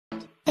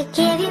I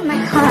gave you my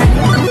heart.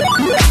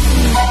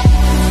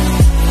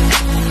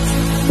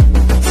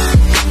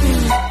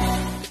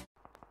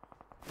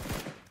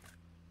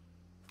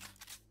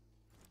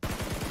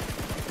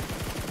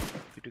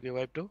 के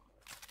wipe to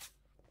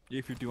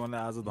A51 ले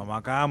आज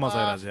धमाका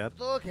मचाइराछ यार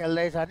तो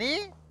खेल्दै छ नि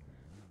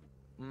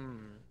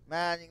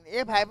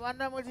A51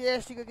 र मुझे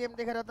एसटी को गेम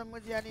देखेर त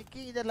मुझे अनि के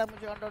इजरलाई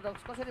मुझे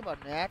अन्डरडॉग्स कसरी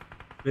भन्नु यार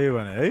त्यही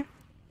भने है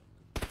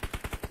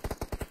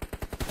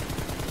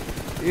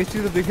एसटी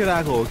त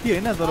देखिरहेको हो कि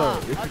हैन तर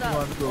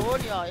A51 को हो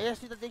नि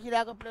एसटी त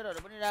देखिरहेको प्लेयरहरु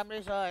पनि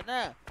राम्रै छ हैन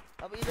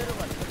अब इजरहरु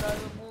भनेको त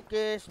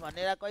मुकेश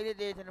भनेर कहिले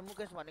दिएको थिएन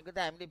मुकेश भनेको त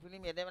हामीले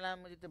फिल्म हेर्ने बेला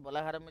मुझे त भला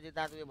खाएर मुझे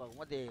दाजुले भएको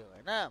म देखेको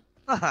हैन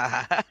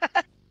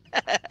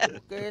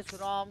मुकेश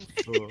रम्स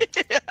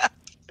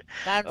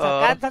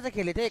कान्छा चाहिँ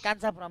खेले थिए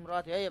कान्छा फ्रम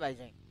र थियो है भाइ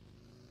चाहिँ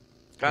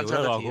कान्छा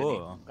त थियो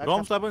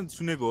रम्सलाई पनि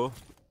सुनेको हो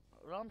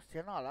रम्स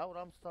थिएन होला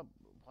रम्स त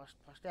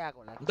फर्स्टै आएको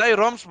होला दाइ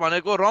रम्स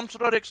भनेको रम्स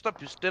र रेक्स त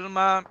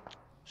पिस्टलमा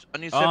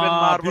अनि 7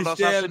 मार्बल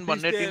असासिन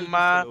भन्ने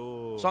टिममा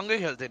सँगै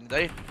खेल्थे नि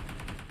दाइ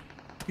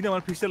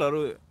किनभने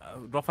पिस्टलहरु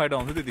रफ फाइट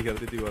आउँथ्यो त्यतिखेर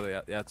त्यति बेला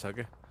याद छ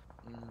के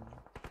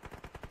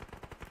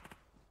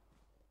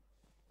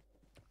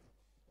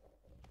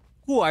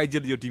को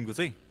आइजेल यो टिमको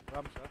चाहिँ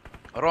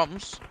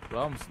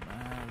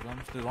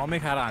रम्सले रमै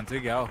खाएर हान्छ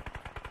क्या हो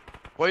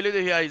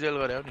पहिलेदेखि आइजेल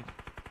गरे हो नि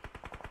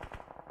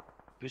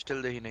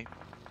पिस्टलदेखि नै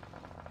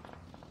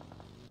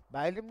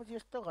भाइले मुझे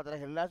यस्तो खतरा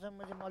खेल्ला छ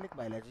मुझे मलिक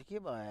भाइलाई चाहिँ के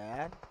भयो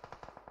यार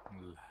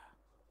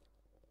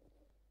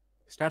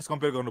स्ट्याट्स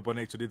कम्पेयर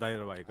गर्नुपर्ने एक्चुअली दाइ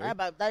र भाइको है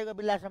दाइको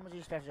बिल्लाछ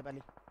मुझे स्ट्याट्स चाहिँ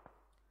पाली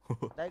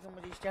दाइको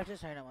मुझे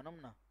स्ट्याट्स छैन भनौं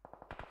न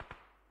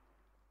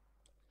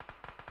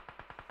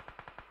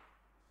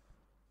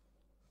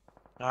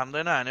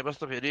हान्दैन हानेपछि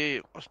त फेरि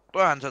कस्तो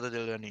हान्छ त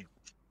त्यसले नि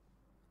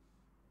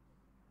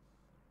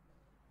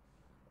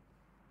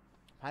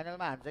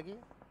फाइनलमा हान्छ कि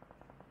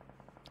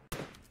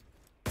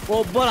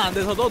ओभर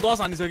हान्दैछ त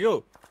 10 हानिसक्यो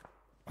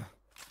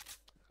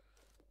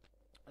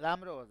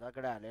राम्रो हो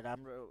झगडाले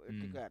राम्रो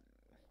यतिका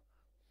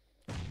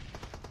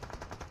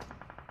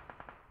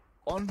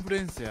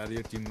कन्फिडेन्स यार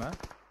यो टिममा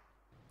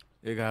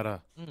 11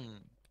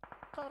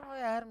 तर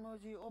यार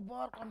मुझे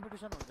ओभर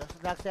कम्पिटिसन हुन्छ जस्तो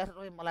लाग्छ यार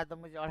मलाई त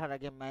मुझे 18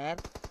 गेममा यार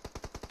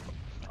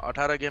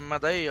 18 गेममा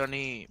दाइ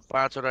अनि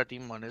 5 वटा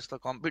टिम भनेस् त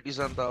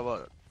कम्पिटिसन त अब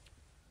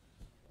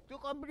त्यो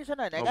कम्पिटिसन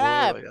हैन का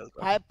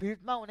 5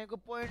 फिटमा हुनेको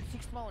पोइन्ट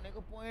 6 मा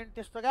हुनेको पोइन्ट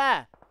त्यस्तो का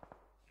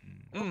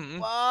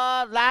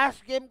लास्ट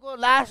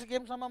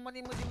गेमसम्म पनि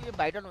मुझे यो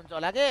भाइटल हुन्छ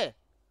होला के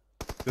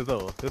त्यो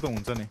त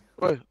हुन्छ नि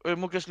ओइ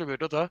मुकेशले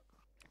भेट्यो त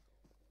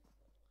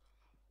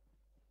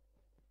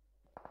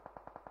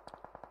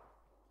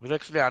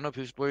रेक्सले हानो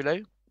फिस बोइलाई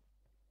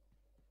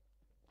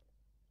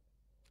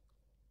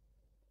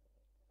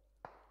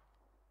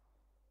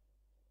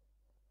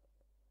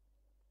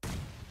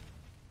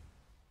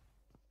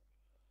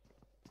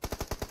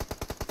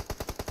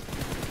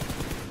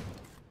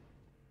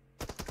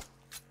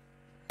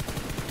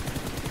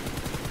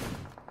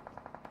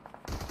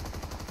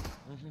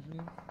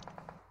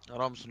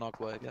रम्स नक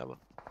भयो क्या अब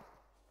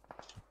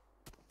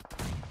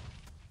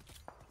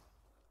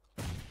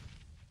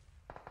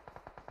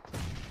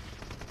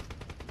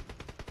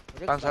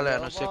कान्छाले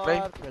हानो सेक्रै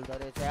खेल्दै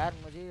रहेछ यार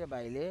मुझे यो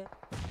भाइले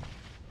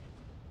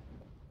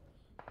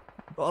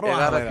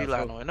 11 किल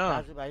हानो हैन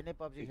दाजु भाइ नै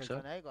पबजी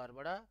खेल्छन् है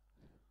घरबाट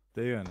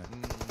त्यही हैन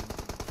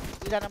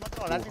इजना मात्र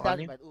होला नि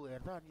दाजु भाइ उ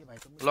हेर त अनि भाइ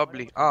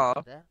लभली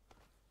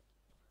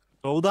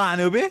 14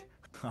 हान्यो बे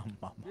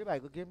यो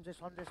भाइको गेम चाहिँ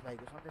सन्देश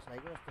भाइको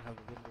जस्तो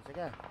खालको गेम रहेछ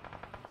क्या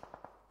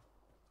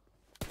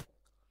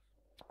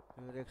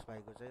यो रेक्स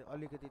भाइको चाहिँ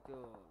अलिकति त्यो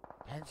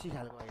फ्यान्सी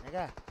खालको हैन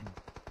क्या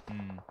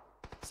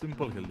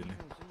सिम्पल खेल्दिने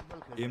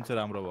गेम चाहिँ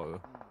राम्रो भयो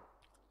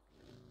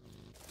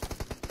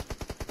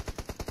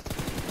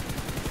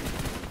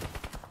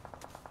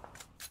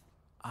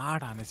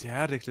 8 हानेछ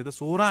यार रेक्सले त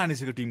 16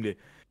 हानिसक्यो टिमले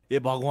ए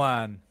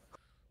भगवान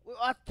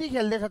अति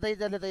खेल्दैछ त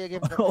इजले त यो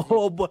गेम त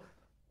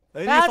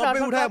हैन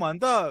सबै उठायो भने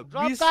त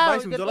 20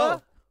 22 हुन्छ ल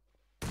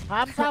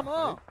फार्म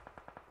हो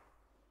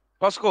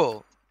कसको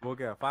हो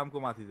क्या फार्मको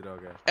माथितिर हो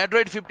क्या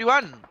एड्रोइड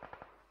 51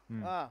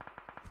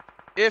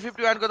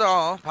 A51 को त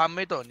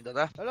फार्ममै त हो नि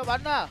दादा हेलो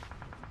भन्न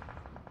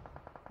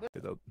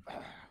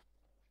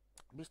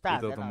बिस्ता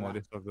त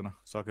मैले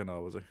सकेन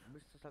अब चाहिँ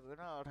बिस्ता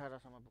सकेन 18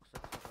 सम्म पुग्छ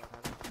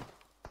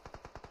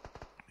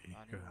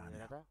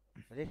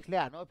 18 रेक्सले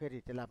हानो फेरि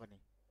त्यसलाई पनि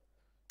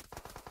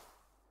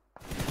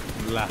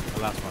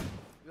लास्ट वन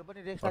यो पनि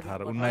रेक्स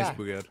 18 19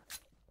 पुग्यो यार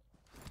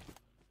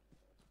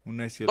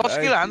 19 किल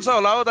 10 किल हान्छ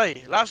होला हो दाइ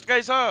लास्ट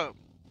गाइ छ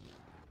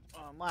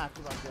म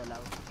हान्छु भन्दै होला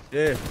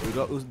ए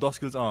उस 10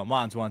 किल म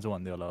हान्छु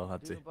भन्दै होला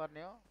साच्चै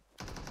पर्ने हो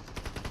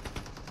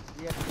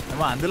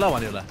म हान्दै ल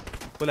भन्दै होला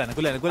कोले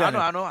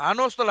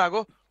हानो जस्तो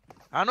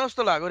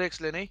लाग्यो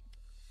रेक्सले नै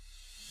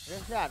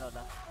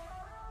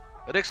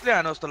रेक्सले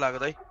हानो जस्तो लाग्यो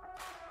दाइ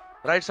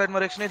राइट साइडमा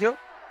रेक्स नै थियो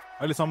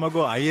अहिले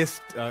सम्मको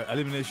हाईएस्ट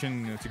एलिमिनेसन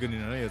चिकन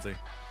डिनर यो चाहिँ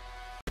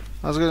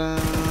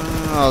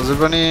हजुर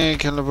पनि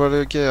खेल्नु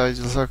पर्यो के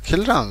आइजल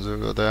खेलिरहन्छु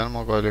त यार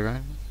म कहिले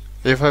काहीँ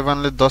A51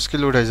 ले 10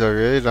 किल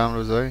उठाइसक्यो है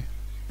राम्रो छ है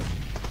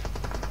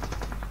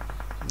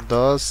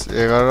 10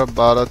 11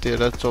 12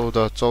 13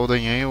 14 14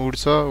 यहीँ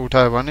उठ्छ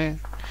उठायो भने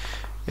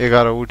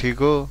 11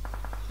 उठीको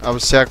अब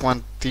स्याकमा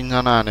 3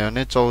 जना हान्यो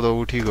भने 14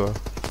 उठीको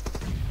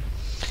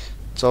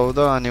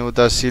 14 अनि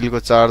उता सिलको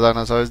 4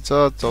 जना सहित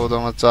 14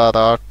 मा 4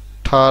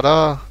 18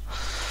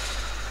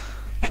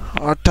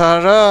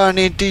 18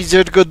 अनि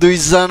टिजेटको 2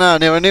 जना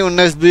हान्यो भने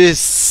 19 20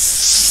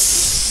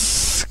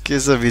 के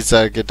छ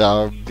विचार केटा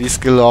 20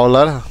 किलो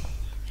आउला र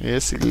ए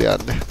सिलले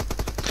हान्ने त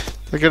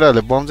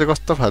केटाहरूले बम चाहिँ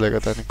कस्तो फालेको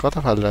त नि कता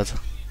फालिरहेछ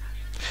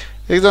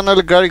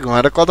एकजनाले गाडी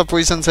घुमाएर कता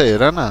पोजिसन छ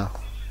हेर न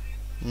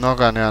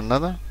नकाने हान्न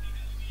त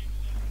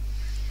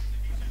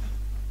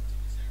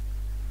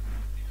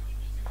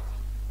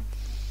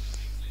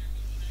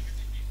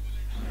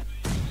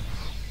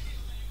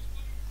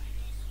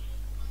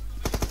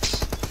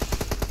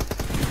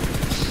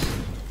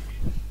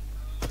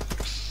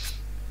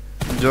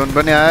जोन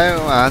पनि आयो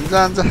हान्छ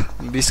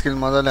 20 किल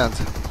मजाले हान्छ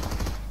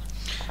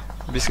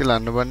 20 किल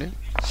हान्नु पर्ने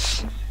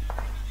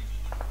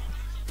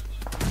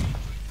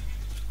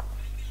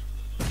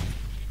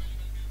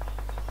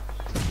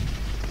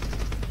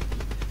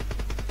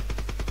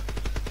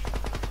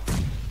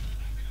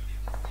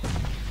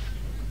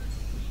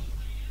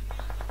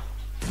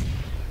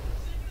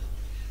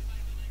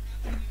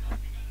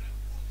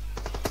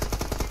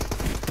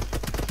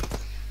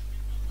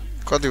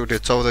कति उठ्यो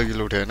 14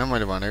 किलो उठ्यो हैन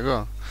मैले भनेको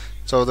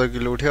 14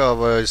 किलो उठ्यो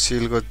अब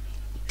सिलको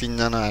 3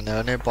 जना हान्यो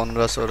भने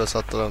 15 16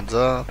 17 हुन्छ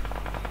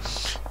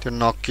त्यो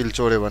नक किल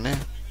चोर्यो भने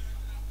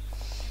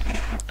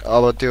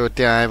अब त्यो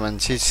त्यहाँ आयो भने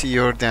चाहिँ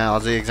सियोर त्यहाँ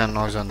अझै एकजना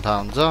नकजन थाहा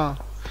हुन्छ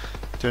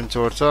त्यो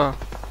चोर्छ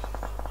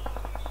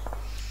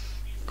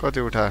कति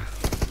उठायो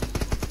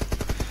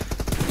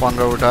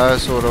 15 उठायो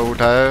 16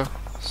 उठायो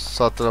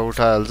 17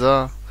 उठाइहाल्छ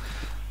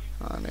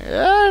अनि ए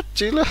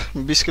चिल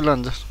 20 किलो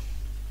हुन्छ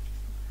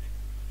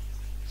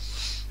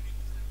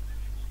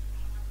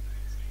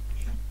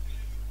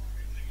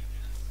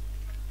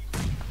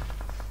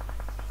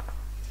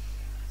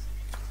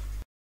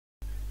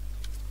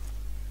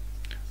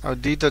अब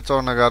डी त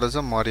चढ्न गाह्रो छ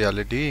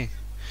मरिहाल्यो डी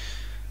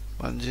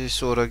मान्छे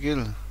 16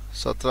 किल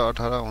 17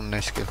 18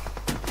 19 किल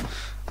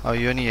अब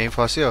यो नि यहीँ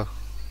फस्यो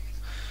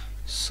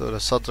 16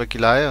 17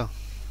 किल आयो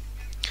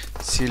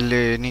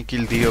सिलले नि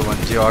किल दियो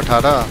भने चाहिँ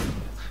 18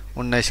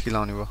 19 किल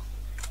आउने भयो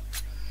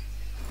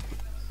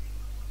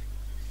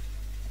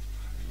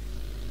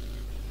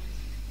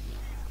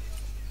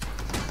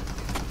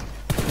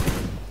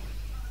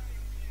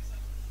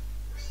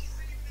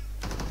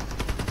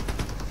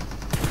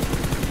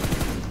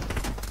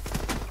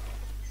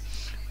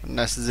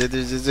Nice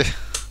GG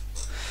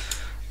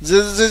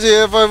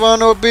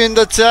A51 OP in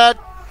the chat.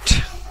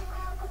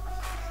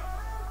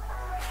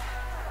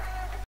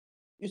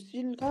 यो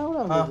सिन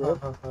कहाँबाट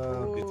आउँछ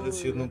भित्र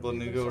छिर्नु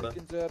पर्ने के एउटा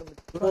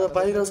पुरा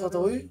बाहिर छ त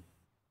ओइ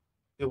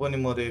यो पनि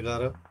मरे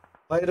 11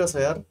 बाहिर छ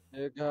यार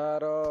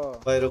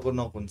 11 बाहिरको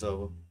नक हुन्छ अब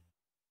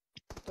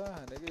त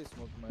हानेकै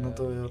स्मोकमा न त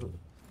यार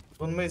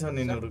फोनमै छ नि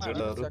यिनीहरु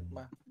केटाहरु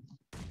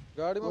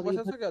गाडीमा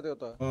बसेछ क्या त्यो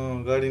त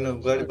गाडी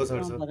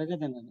पछाडी छ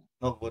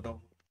नक बनाऊ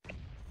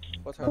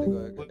पछाडी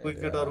गयो कोही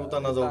केटाहरु उता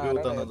नजाऊ के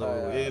उता नजाऊ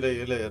एले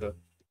हेर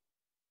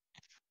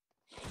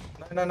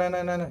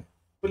नाइ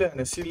कुले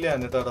हाने सिलले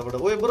हाने टाढाबाट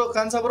ओए ब्रो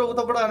कान्छा ब्रो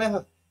उताबाट हाने हो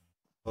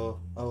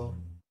अब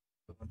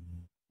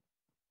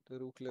त्यो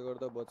रुखले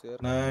गर्दा बचे यार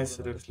नाइस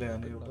रुखले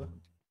हाने एउटा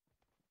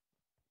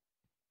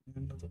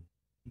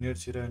नेट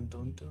छिराइन त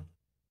हुन्छ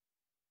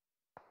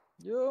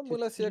यो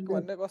मुला सेक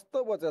भन्ने कस्तो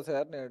बचा छ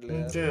यार नेटले यार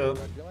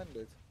भाग्यमान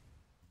रहेछ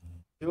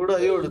एउटा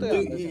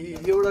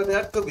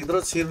ट्याक्क भित्र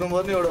छिर्नु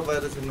पर्ने एउटा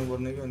बाहिर छिर्नु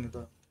पर्ने के अनि त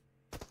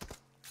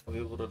अब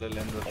यो कुरोले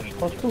ल्यान्ड गर्ने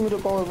कस्तो मेरो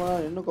कभरमा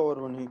हेर्नु कभर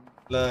भने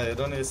ला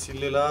हेर न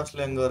सिलले लास्ट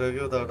ल्यान्ड गर्यो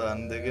के उताबाट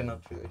हान्दै के न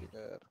फेरि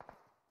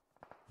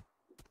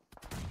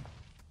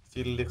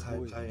सिलले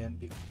खाए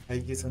एन्टी खाइ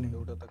के छ नि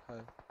एउटा त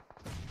खायो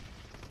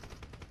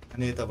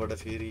अनि यताबाट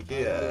फेरि के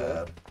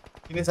यार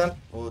किन छन्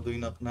ओ दुई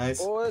नक नाइस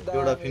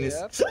एउटा फिनिश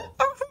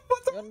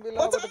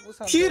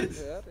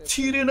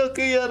छिरेन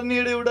के यार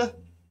नेड एउटा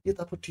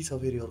यतापट्टि छ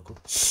फेरि अर्को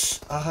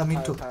आहा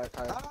मिठो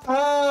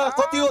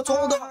कति हो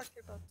 14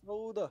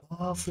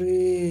 बाफरे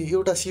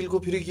एउटा सिलको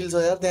फ्री किल छ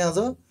यार त्यहाँ छ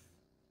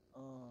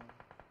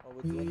अब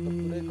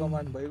पुरै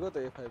कमान्ड भइगयो त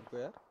A5 को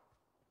यार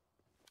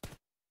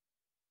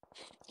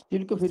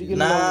सिलको फ्री किल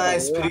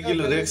नाइस फ्री किल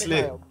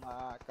रेक्सले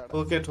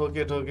ठोके ए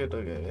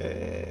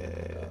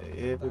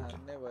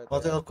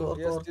अझै अर्को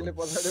यसले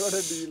पछाडीबाट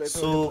डीलाई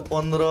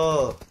 15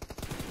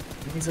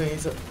 यही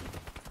छ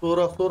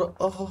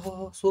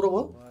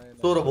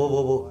 16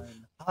 भयो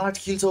 8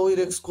 किल छ ओइ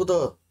रेक्सको त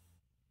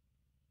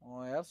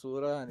यार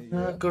 16 हानि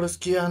कडस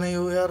के हाने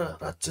हो यार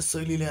राक्षस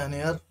शैलीले हाने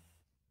यार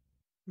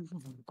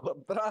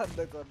खतरा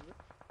हान्दै गर्नु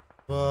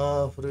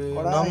बाफरे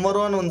नम्बर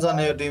 1 हुन्छ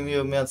नि यो टिम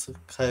यो म्याच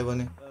खायो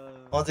भने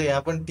अझै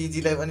यहाँ पनि टिजी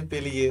लाई पनि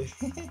पेलिए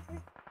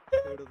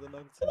एउटा त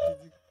नक्छ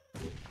टिजी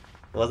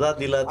मजा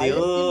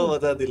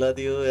दिला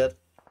दियो यार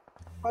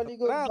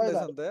अलिको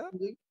रान्दैछन् त यार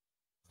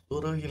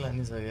 16 किल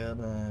हानि छ यार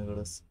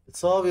कडस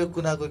सब यो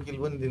कुनाको किल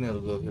पनि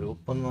दिनेहरुको फेरि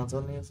ओपनमा छ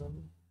नि यो सब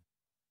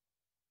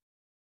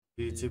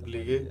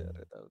चिप्ली के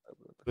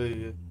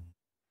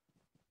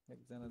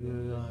एकजना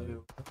यो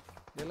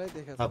यसलाई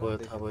देखेछ थाहा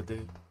भयो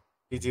देखेँ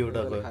पिजी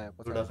एउटा गयो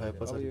एउटा खाए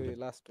पछाडि यो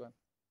लास्ट वान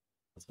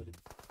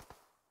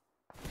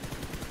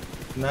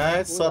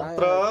नाइस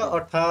 17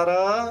 18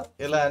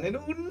 यसलाई हाने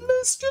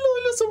 19 किलो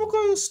अहिलेसम्मको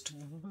हाइस्ट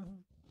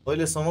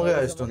अहिलेसम्मकै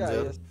हाइस्ट हुन्छ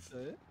यार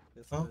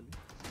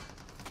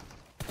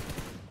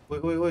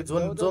ओइ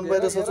जोन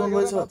बाहिर छ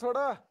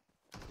छोडा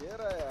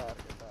हेर यार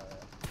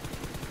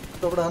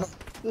तबडा हान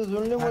त्यो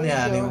जोनले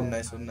हाने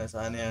 19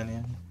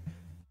 हाने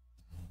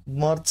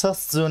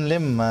मर्छस् जोनले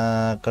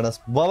माकडस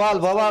बवाल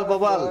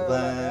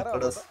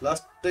माकडस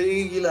लास्टै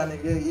किल हाने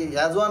के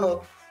याजवान हो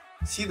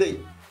सिधै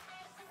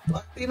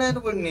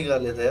 29 पनि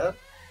निकाले त यार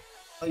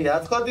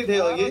याद कति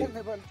थियो अघि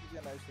नेपाल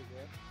किन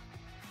आइसक्यो